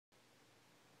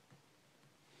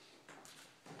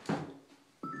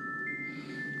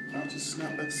I just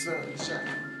snap like Sarah Jo.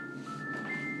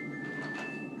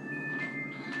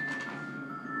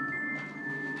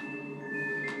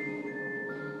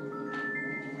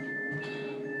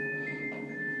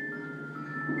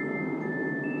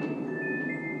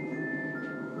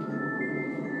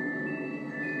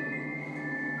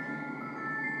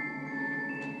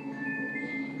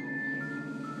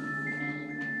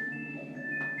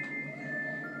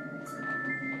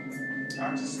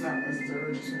 I just snap like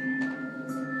Sarah Jo.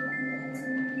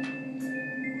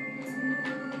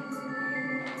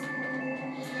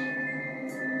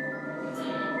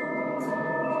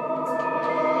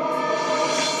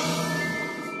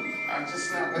 I just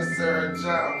snap like Sarah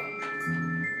Jo.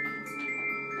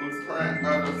 Blueprint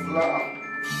of the flow.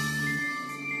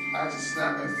 I just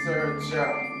snap like Sarah Jo.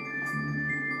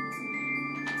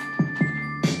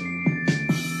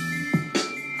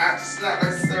 I just snap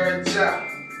like Sarah Jo.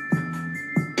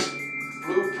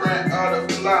 Blueprint of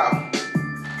the flow.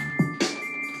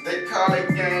 They call it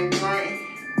gangrene,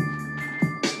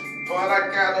 but I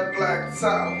got a black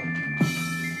toe.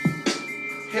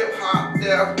 Hip hop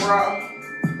death row.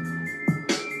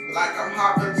 Like I'm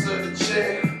hopping to the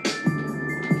chair,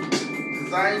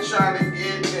 'cause I ain't trying to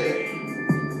get there.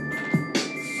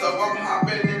 So I'm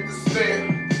hopping in despair.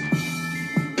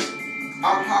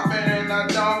 I'm hopping and I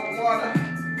don't wanna,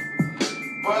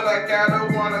 but I gotta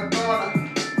wanna gonna,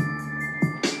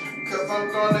 'cause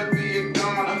I'm gonna be a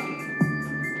goner.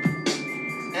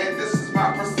 And this is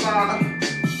my persona.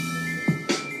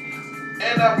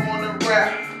 And I wanna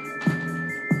rap,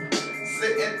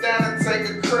 sitting down and take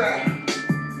a crap.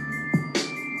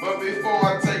 But before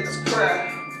I take this crap,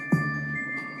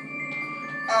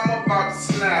 I'm about to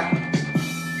snap.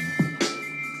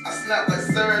 I snap like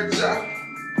Sarah Jo.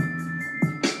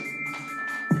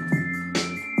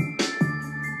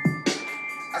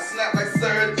 I snap like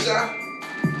Sarah Jo.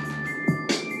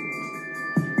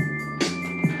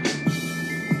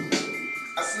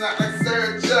 I snap like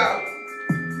Sarah Jo.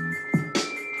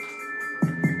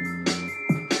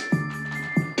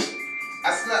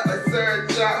 I snap like Sarah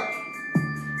Jo.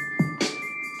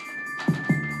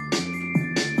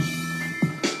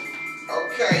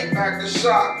 Okay, back to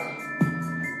shocker.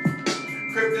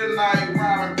 Kryptonite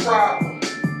rhyming proper.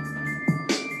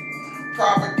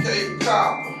 Provocate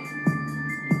copper.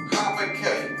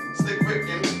 Complicate. Stick with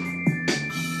me.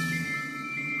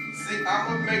 See,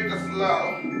 I'ma make the flow.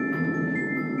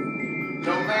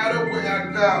 No matter where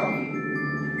I go,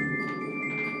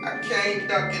 I can't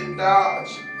duck and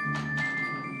dodge.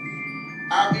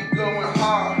 I be going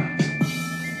hard.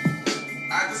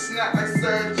 I just snap like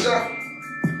Sarah Jo.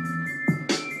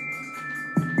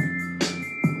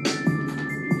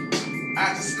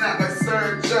 I just snap like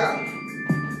Sarah Jo.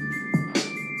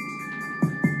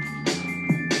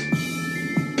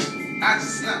 I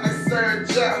just snap like Sarah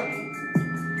Jo.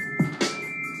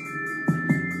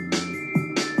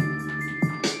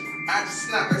 I just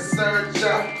snap like Sarah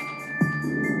Jo.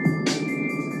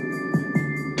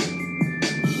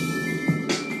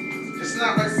 Just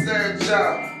snap like Sarah Jo.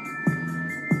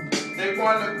 They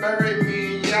wanna bury me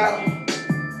in y'all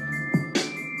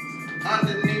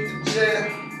underneath the jail.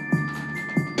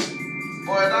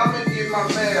 But I'ma get my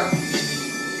mail.